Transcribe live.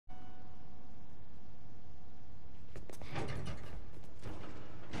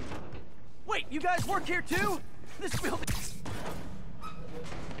you guys work here too? This building...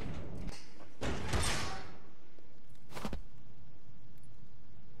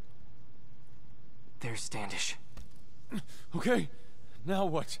 There's Standish. Okay, now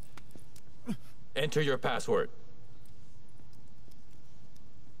what? Enter your password.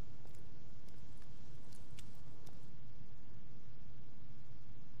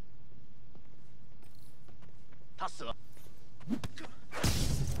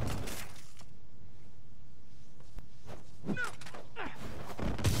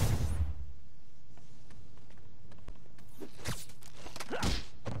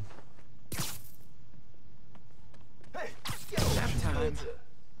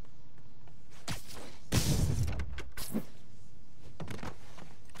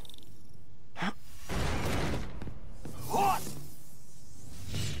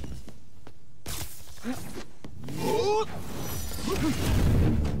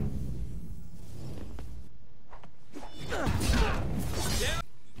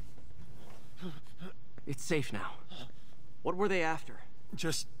 It's safe now. What were they after?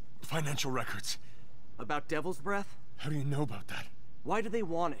 Just financial records. About Devil's Breath? How do you know about that? Why do they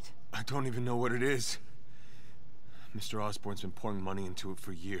want it? I don't even know what it is. Mr. Osborn's been pouring money into it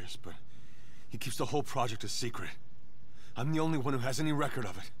for years, but he keeps the whole project a secret. I'm the only one who has any record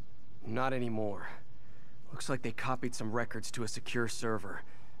of it. Not anymore. Looks like they copied some records to a secure server.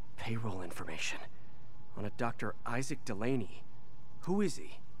 Payroll information. On a Dr. Isaac Delaney. Who is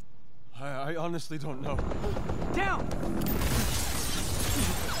he? I honestly don't know. Down!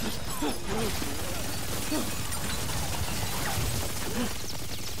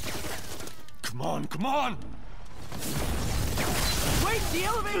 Come on, come on! Wait, the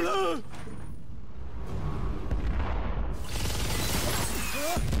elevator!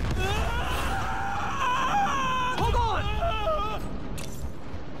 Hold on!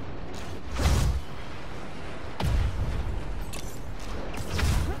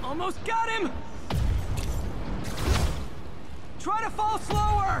 Almost got him! Try to fall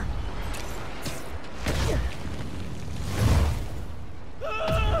slower!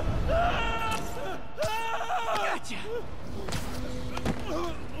 Gotcha!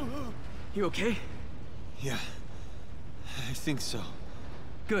 You okay? Yeah, I think so.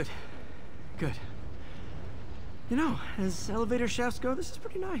 Good. Good. You know, as elevator shafts go, this is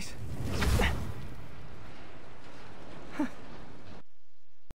pretty nice.